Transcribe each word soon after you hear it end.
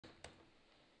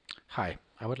Hi,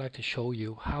 I would like to show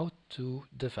you how to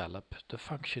develop the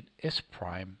function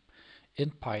isPrime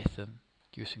in Python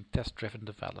using test-driven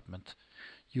development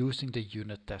using the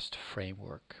unit test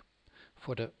framework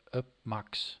for the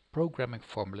UpMax Programming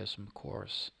Formalism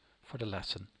course for the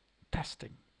lesson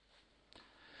Testing.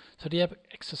 So the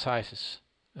exercise is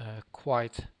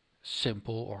quite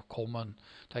simple or common.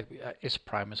 Like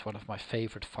isPrime is one of my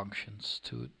favorite functions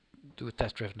to do a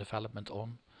test-driven development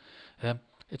on.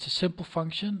 It's a simple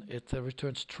function. It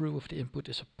returns true if the input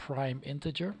is a prime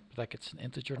integer, like it's an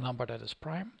integer number that is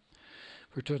prime.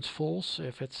 Returns false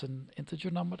if it's an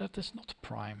integer number that is not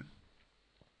prime.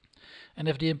 And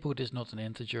if the input is not an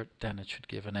integer, then it should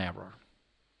give an error.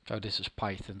 So this is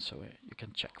Python, so you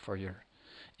can check for your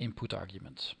input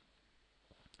arguments.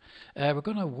 We're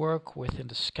going to work within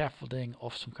the scaffolding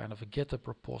of some kind of a GitHub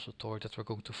repository that we're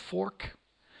going to fork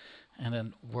and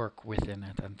then work within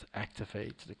it and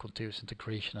activate the continuous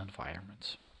integration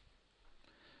environments.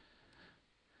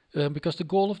 Because the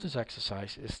goal of this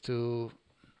exercise is to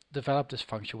develop this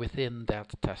function within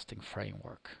that testing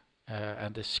framework,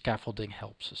 and this scaffolding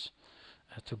helps us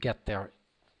to get there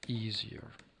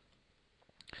easier.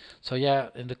 So yeah,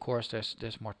 in the course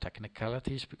there's more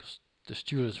technicalities because the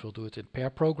students will do it in pair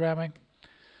programming.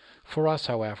 For us,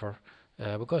 however,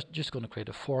 we're just going to create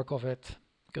a fork of it.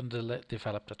 Going to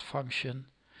develop that function.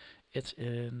 It's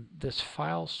in this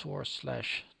file source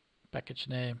slash package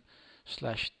name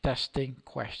slash testing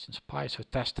questions py. So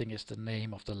testing is the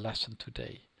name of the lesson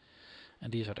today,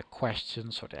 and these are the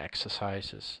questions or the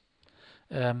exercises,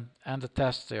 and the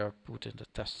tests, they are put in the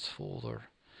tests folder,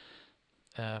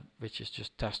 which is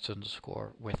just test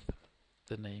underscore with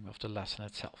the name of the lesson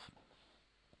itself.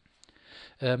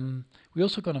 We're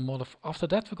also going to modify, after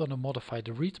that we're going to modify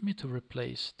the readme to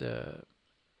replace the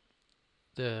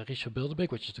Richard Bilderbeek,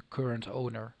 which is the current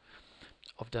owner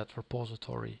of that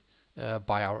repository,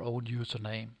 by our own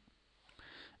username.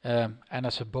 And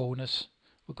as a bonus,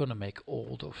 we're going to make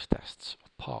all those tests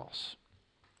pass.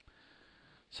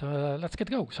 So let's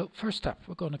get going. So first step,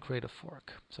 we're going to create a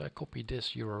fork. So I copy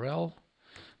this URL.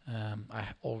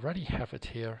 I already have it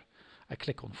here. I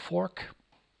click on fork.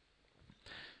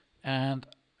 And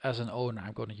as an owner,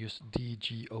 I'm going to use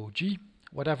dgog.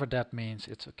 Whatever that means,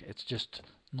 it's okay. It's just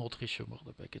not Richard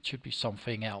Bilderbeek. It should be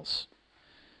something else.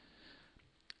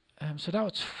 So now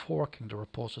it's forking the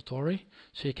repository.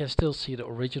 So you can still see the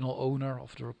original owner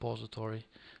of the repository.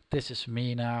 This is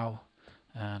me now.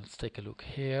 And let's take a look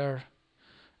here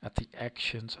at the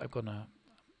actions. I'm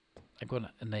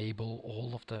gonna enable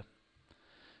all of the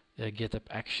GitHub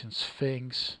actions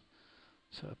things.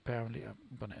 So apparently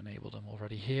I'm gonna enable them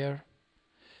already here.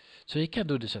 So you can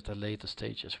do this at a later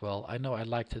stage as well. I know I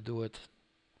like to do it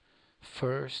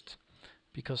first,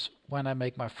 because when I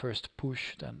make my first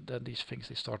push, then these things,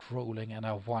 they start rolling, and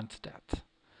I want that.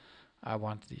 I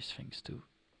want these things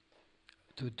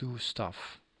to do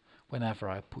stuff whenever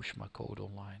I push my code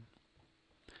online.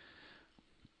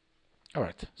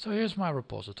 Alright, so here's my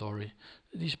repository.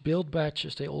 These build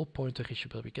badges, they all point to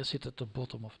Richard Bilderbeek. You can see it at the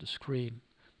bottom of the screen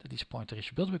that these point to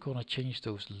Richard Bilderbeek. We're going to change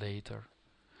those later.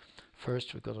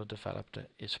 First, we're going to develop the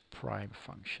isPrime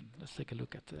function. Let's take a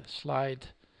look at the slide.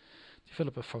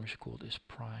 Develop a function called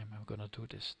isPrime. I'm going to do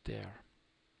this there.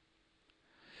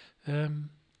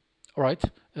 Alright,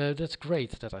 that's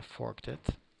great that I forked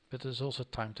it, but there's also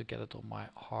time to get it on my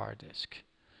hard disk.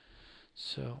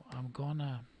 So I'm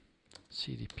gonna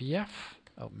cdpf,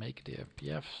 make the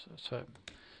pf, so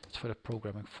it's for the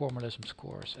programming formalism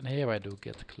course, and here I do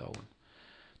git clone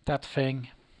that thing,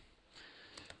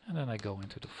 and then I go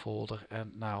into the folder,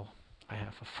 and now I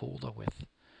have a folder with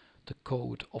the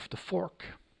code of the fork,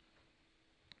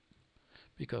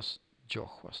 because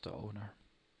Joch was the owner.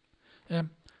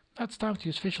 Now it's time to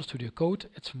use Visual Studio Code.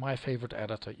 It's my favorite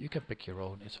editor. You can pick your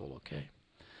own, it's all okay.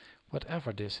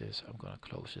 Whatever this is, I'm gonna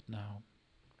close it now.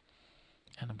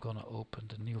 And I'm gonna open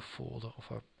the new folder of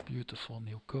our beautiful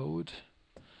new code.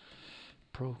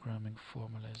 Programming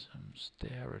formalisms,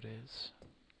 there it is.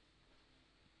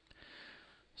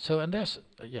 So, and there's,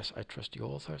 yes, I trust the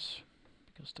authors,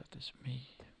 because that is me.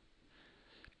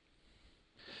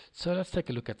 So let's take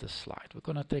a look at this slide. We're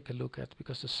gonna take a look at,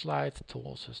 because the slide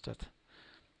tells us that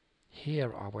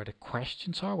here are where the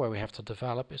questions are, where we have to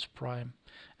develop isPrime,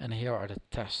 and here are the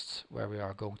tests where we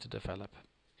are going to develop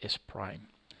isPrime.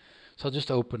 So I'll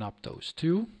just open up those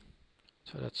two.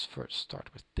 So let's first start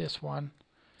with this one.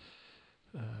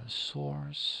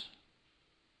 Source.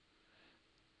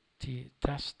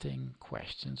 Testing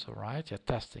questions, alright. Yeah,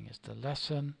 testing is the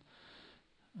lesson.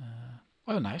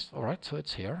 Oh, nice. Alright, so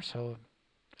it's here. So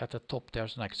at the top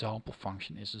there's an example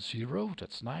function is 0.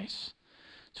 That's nice.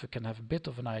 So we can have a bit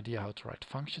of an idea how to write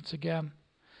functions again.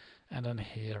 And then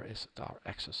here is our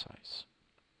exercise.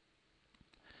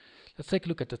 Let's take a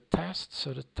look at the tests.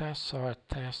 So the tests are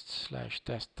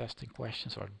test/test testing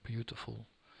questions, are beautiful,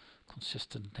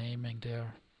 consistent naming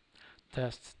there.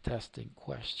 Test testing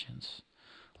questions.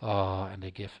 And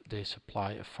they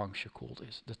supply a function called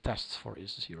the tests for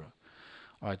is0.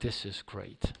 Alright, this is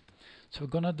great. So we're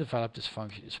gonna develop this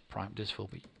function is prime. This will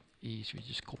be easy. We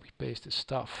just copy paste this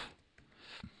stuff.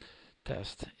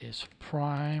 Test is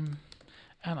prime,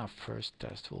 and our first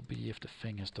test will be if the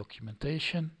thing has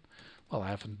documentation. Well, I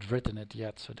haven't written it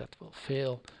yet, so that will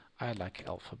fail. I like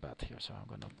alphabet here, so I'm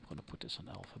gonna put this on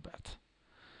alphabet.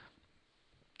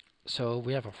 So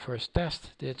we have our first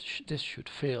test. This should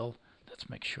fail. Let's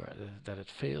make sure that it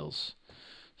fails.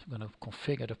 So I'm going to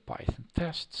configure the Python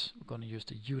tests. We're going to use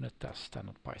the unittest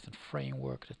standard Python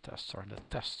framework. The tests are in the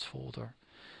tests folder,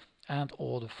 and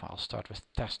all the files start with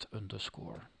test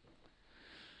underscore.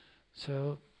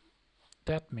 So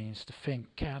that means the thing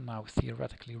can now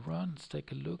theoretically run. Let's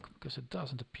take a look, because it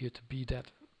doesn't appear to be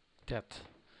it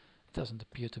doesn't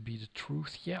appear to be the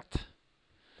truth yet.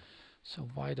 So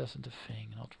why doesn't the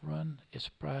thing not run? Is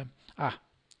prime?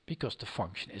 Because the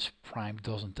function is prime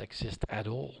doesn't exist at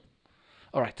all.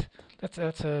 Alright,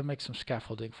 let's make some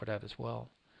scaffolding for that as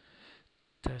well.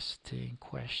 Testing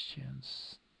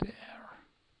questions there.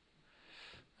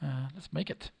 Let's make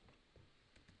it.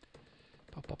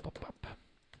 Pop, pop, pop, pop.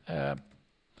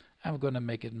 I'm gonna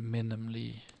make it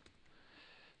minimally.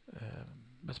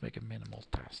 Let's make a minimal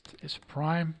test. Is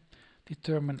prime.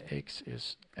 Determine x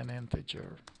is an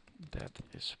integer that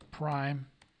is prime.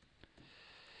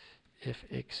 If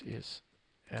x is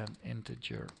an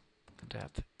integer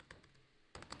that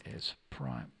is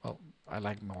prime. Oh, I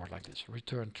like more like this.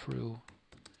 Return true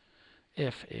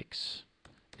if x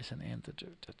is an integer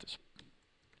that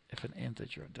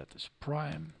is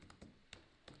prime.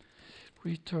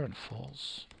 Return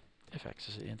false if x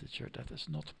is an integer that is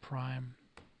not prime.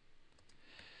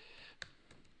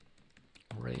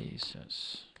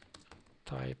 Raises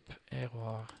type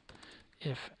error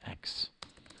if x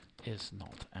is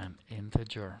not an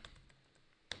integer.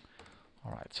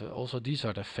 Alright, so also these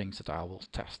are the things that I will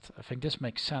test. I think this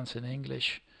makes sense in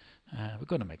English. We're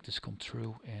going to make this come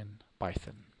true in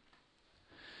Python.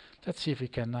 Let's see if we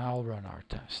can now run our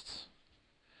tests.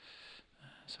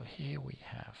 So here we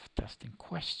have testing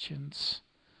questions.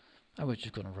 And we're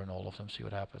just going to run all of them, see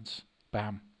what happens.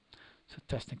 Bam. So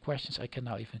testing questions, I can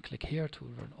now even click here to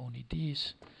run only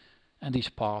these. And these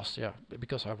passed, yeah,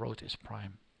 because I wrote is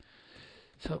prime.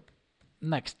 So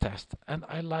next test, and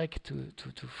I like to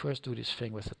first do this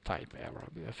thing with the type error.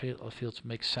 I feel it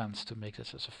makes sense to make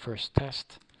this as a first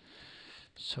test.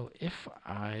 So if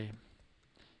I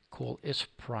call is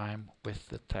prime with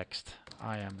the text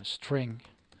I am a string,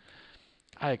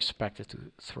 I expect it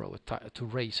to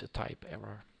raise a type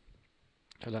error.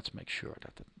 So let's make sure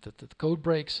that the code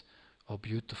breaks. Oh,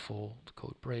 beautiful! The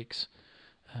code breaks.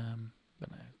 When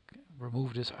I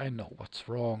remove this, I know what's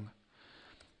wrong.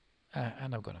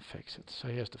 And I'm gonna fix it. So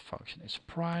here's the function is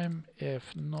prime,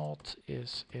 if not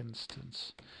is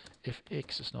instance. If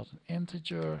x is not an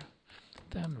integer,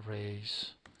 then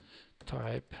raise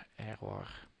type error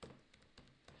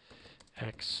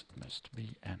x must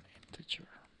be an integer.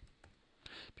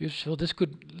 Beautiful. This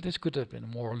could have been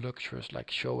more luxurious, like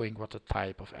showing what the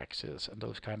type of x is and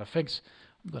those kind of things.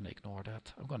 I'm gonna ignore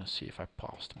that. I'm gonna see if I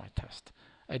passed my test.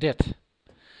 I did.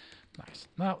 Nice.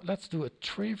 Now let's do a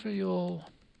trivial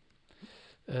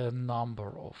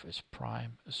number of is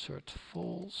prime, assert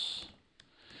false.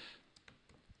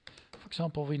 For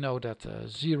example, we know that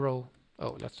 0,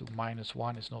 let's do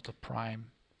 -1 is not a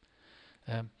prime.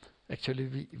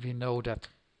 Actually, we know that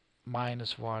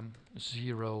 -1,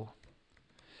 0,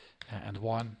 and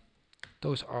 1,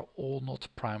 those are all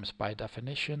not primes by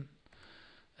definition.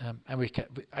 And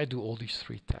I do all these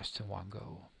three tests in one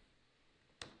go.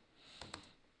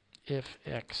 If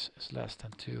x is less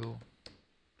than 2,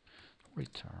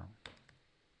 return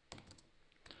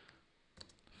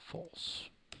false,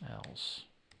 else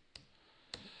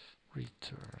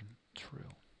return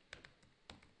true.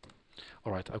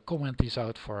 Alright, I'll comment these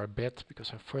out for a bit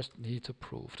because I first need to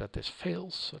prove that this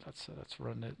fails. So let's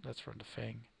run it. Let's run the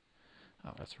thing.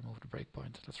 Let's remove the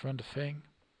breakpoint. Let's run the thing.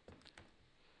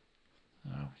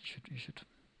 You should.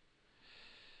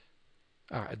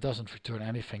 It doesn't return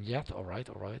anything yet. Alright.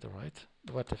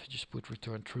 What if you just put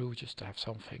return true just to have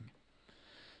something?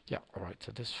 Yeah, alright,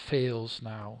 so this fails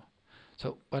now.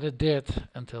 So what it did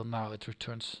until now, it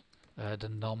returns the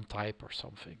num type or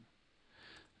something.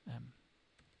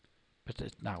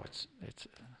 But now it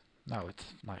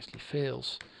nicely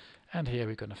fails. And here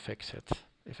we're gonna fix it.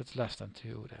 If it's less than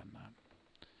 2, then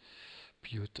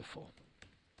beautiful.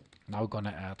 Now we're gonna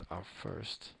add our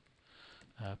first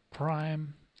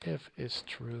prime. If is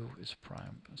true is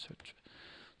prime.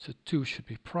 So 2 should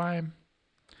be prime.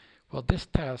 Well, this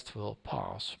test will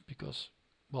pass because,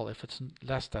 well, if it's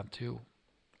less than 2,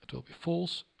 it will be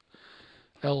false,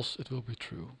 else it will be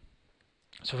true.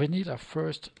 So we need our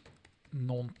first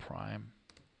non-prime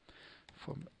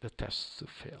for the tests to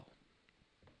fail.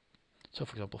 So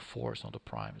for example, 4 is not a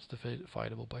prime, it's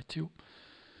dividable by 2.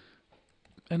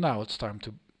 And now it's time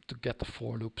to get the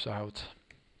for loops out.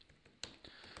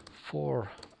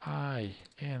 For I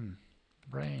in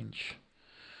range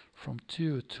from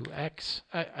 2 to x.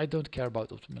 I don't care about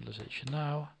optimization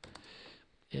now.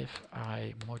 If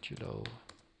I modulo,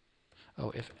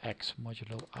 if x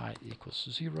modulo I equals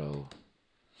 0,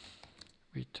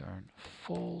 return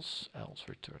false, else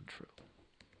return true.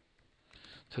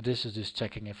 So this is just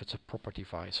checking if it's a proper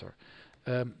divisor.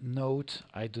 Note,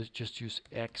 I just use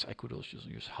x. I could also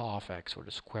use half x or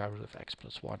the square root of x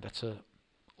plus 1. That's a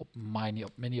mini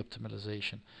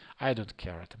optimization. I don't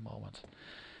care at the moment.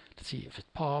 Let's see if it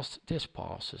passed. This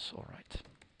passes. All right.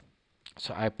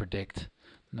 So I predict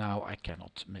now I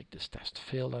cannot make this test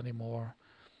fail anymore.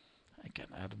 I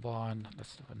can add 1.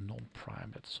 Let's do a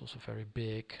non-prime. That's also very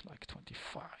big, like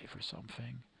 25 or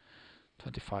something.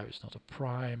 25 is not a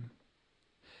prime.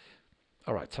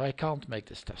 Alright, so I can't make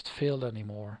this test fail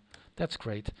anymore. That's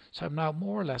great. So I'm now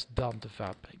more or less done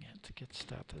developing it. Git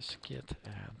status, git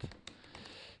add,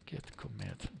 git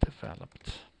commit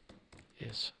developed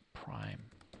is prime.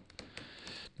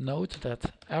 Note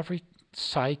that every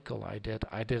cycle I did,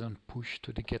 I didn't push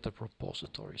to the GitHub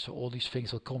repository. So all these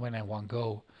things will come in one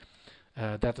go.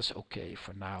 That is okay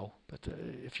for now. But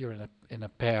if you're in a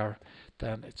pair,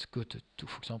 then it's good to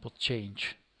for example,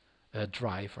 change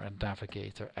driver and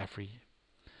navigator every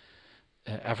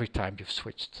time you've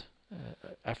switched,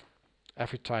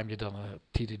 every time you've done a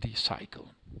TDD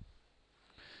cycle.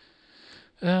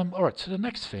 Alright, so the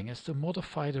next thing is to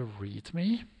modify the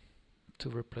README to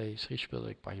replace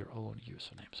reachability by your own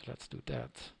username. So let's do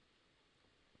that.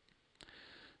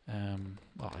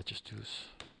 Well, I just use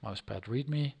mousepad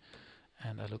README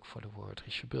and I look for the word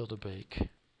reachability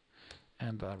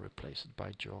and I replace it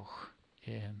by jog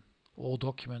in all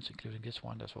documents, including this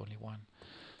one. There's only one.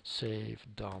 Save,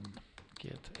 done.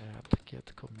 Git add,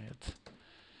 git commit,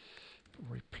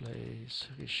 replace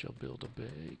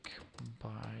reachability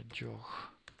by jog.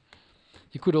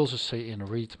 You could also say in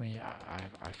README.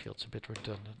 I feel it's a bit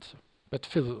redundant, but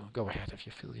go ahead if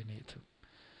you feel you need to.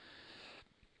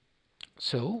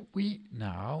 So we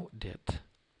now did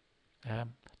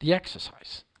the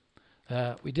exercise.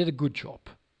 We did a good job.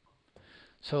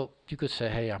 So you could say,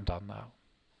 hey, I'm done now.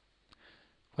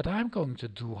 What I'm going to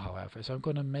do, however, is I'm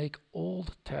going to make all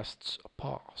the tests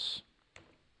pass.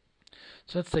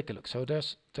 So let's take a look. So there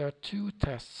are 2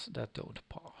 tests that don't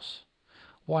pass.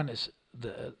 One is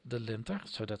the linter,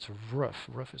 so that's rough.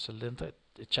 Rough is a linter.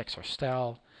 It checks our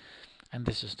style, and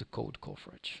this is the code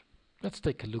coverage. Let's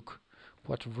take a look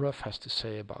what rough has to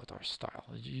say about our style.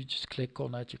 You just click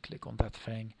on it, you click on that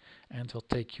thing, and it will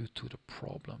take you to the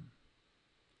problem.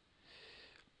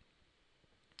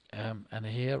 And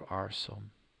here are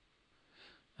some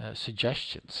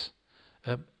suggestions.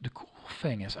 The cool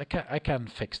thing is I can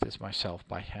fix this myself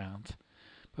by hand,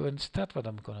 but instead what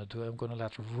I'm gonna do, I'm gonna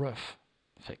let rough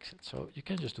fix it. So you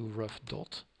can just do rough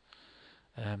dot.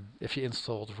 If you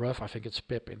installed rough, I think it's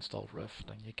pip install rough,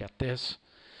 then you get this.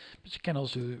 But you can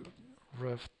also do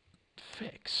rough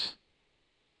fix.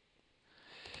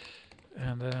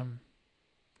 And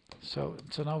so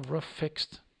now rough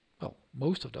fixed, well,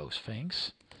 most of those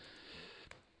things.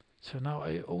 So now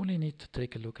I only need to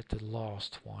take a look at the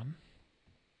last one.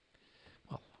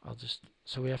 Well,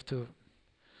 so we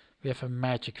have a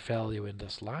magic value in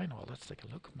this line. Well, let's take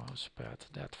a look, mousepad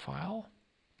that file,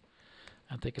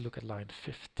 and take a look at line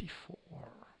 54.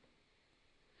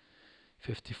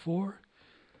 54.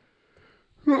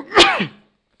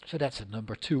 So that's a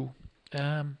number 2.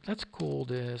 Let's call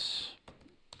this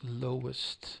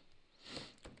lowest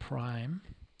prime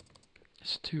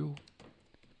is 2.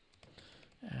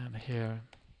 And here,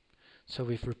 so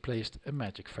we've replaced a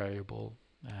magic variable.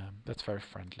 That's very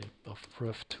friendly of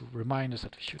rough to remind us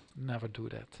that we should never do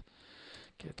that.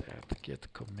 Git add,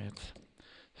 git commit,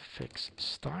 fix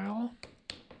style.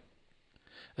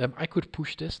 I could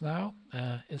push this now.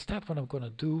 Instead, what I'm going to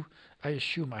do, I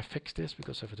assume I fixed this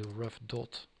because if I do rough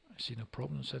dot, I see no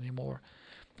problems anymore.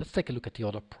 Let's take a look at the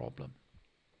other problem,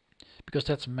 because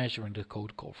that's measuring the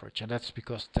code coverage, and that's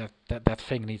because that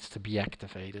thing needs to be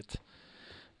activated.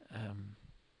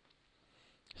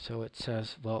 So it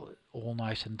says, well, all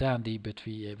nice and dandy, but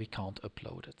we can't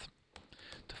upload it.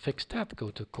 To fix that,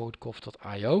 go to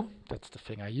codeconf.io. That's the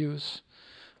thing I use.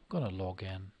 I'm gonna log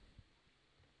in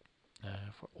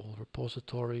for all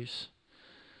repositories.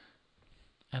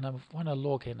 And I want to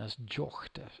log in as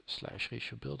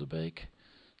 /Richard Bilderbeek.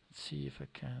 Let's see if I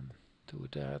can do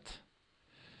that.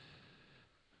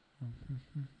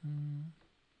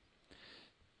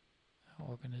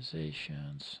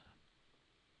 Organizations.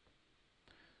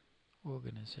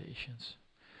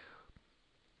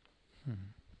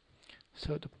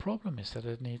 So the problem is that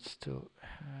it needs to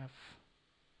have.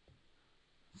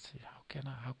 Let's see,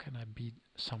 how can I be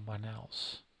someone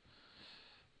else?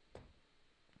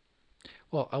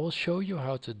 Well, I will show you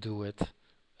how to do it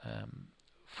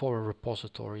for a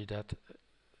repository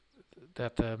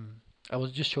I will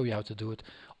just show you how to do it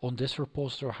on this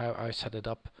repository, how I set it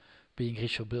up, being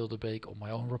Richard Bilderbeek on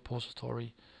my own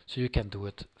repository, so you can do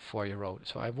it for your own.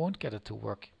 So I won't get it to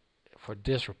work for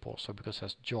this repository because it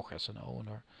has Joch as an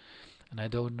owner, and I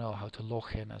don't know how to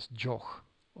log in as Joch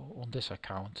on this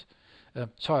account,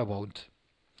 so I won't.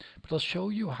 But I'll show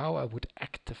you how I would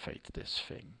activate this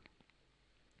thing.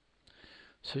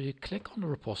 So you click on the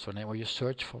repository name or you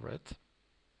search for it.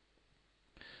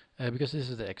 Because this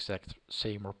is the exact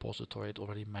same repository, it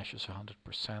already measures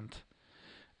 100%.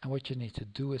 And what you need to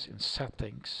do is in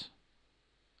settings,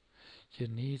 you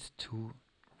need to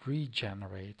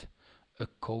regenerate a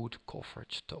code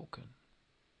coverage token.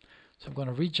 So I'm going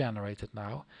to regenerate it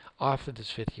now. After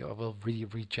this video I will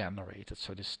regenerate it,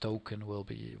 so this token will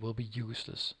be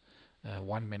useless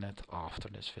 1 minute after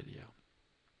this video.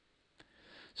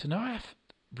 So now I have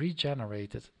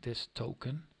regenerated this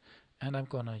token, and I'm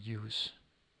going to use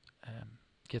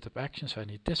GitHub Actions. So I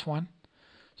need this one,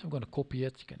 so I'm going to copy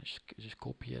it. You can just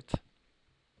copy it,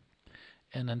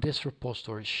 and in this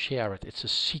repository share it. It's a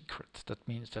secret. That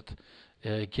means that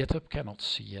GitHub cannot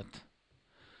see it.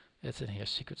 It's in here,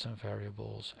 secrets and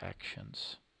variables,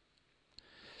 actions.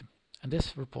 And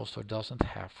this repository doesn't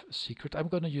have a secret. I'm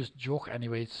going to use Joch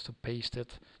anyways to paste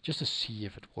it, just to see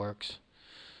if it works.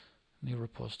 New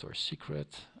repository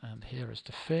secret, and here is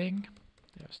the thing.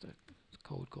 There's the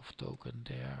codeconf token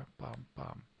there, bam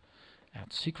bam,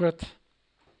 add secret.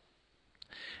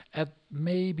 And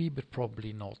maybe, but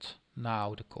probably not,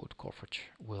 now the code coverage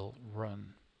will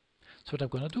run. So what I'm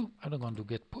going to do, I'm going to do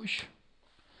git push,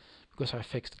 because I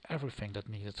fixed everything that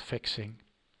needed fixing.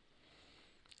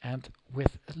 And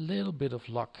with a little bit of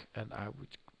luck, and I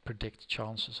would predict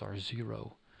chances are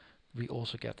 0, we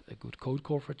also get a good code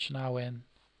coverage now in.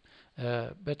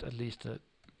 But at least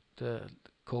the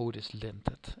code is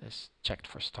linted, is checked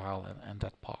for style, and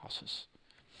that passes.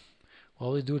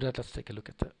 While we do that, let's take a look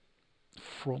at the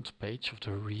front page of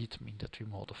the README that we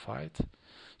modified.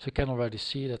 So you can already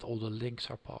see that all the links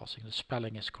are passing, the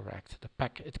spelling is correct,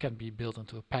 it can be built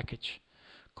into a package.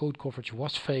 Code coverage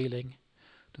was failing,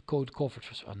 the code coverage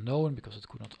was unknown because it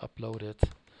could not upload it.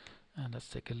 And let's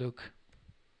take a look.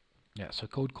 Yeah, so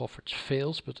code coverage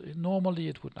fails, but normally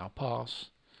it would now pass.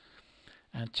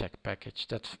 And check package,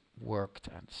 that worked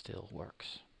and still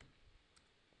works.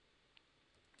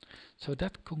 So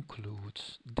that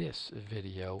concludes this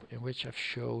video, in which I've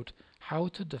showed how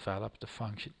to develop the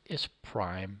function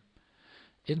isPrime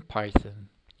in Python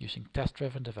using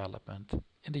test-driven development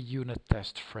in the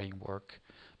unittest framework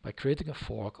by creating a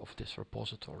fork of this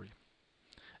repository.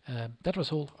 That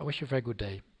was all. I wish you a very good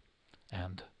day,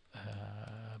 and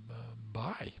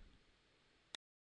bye.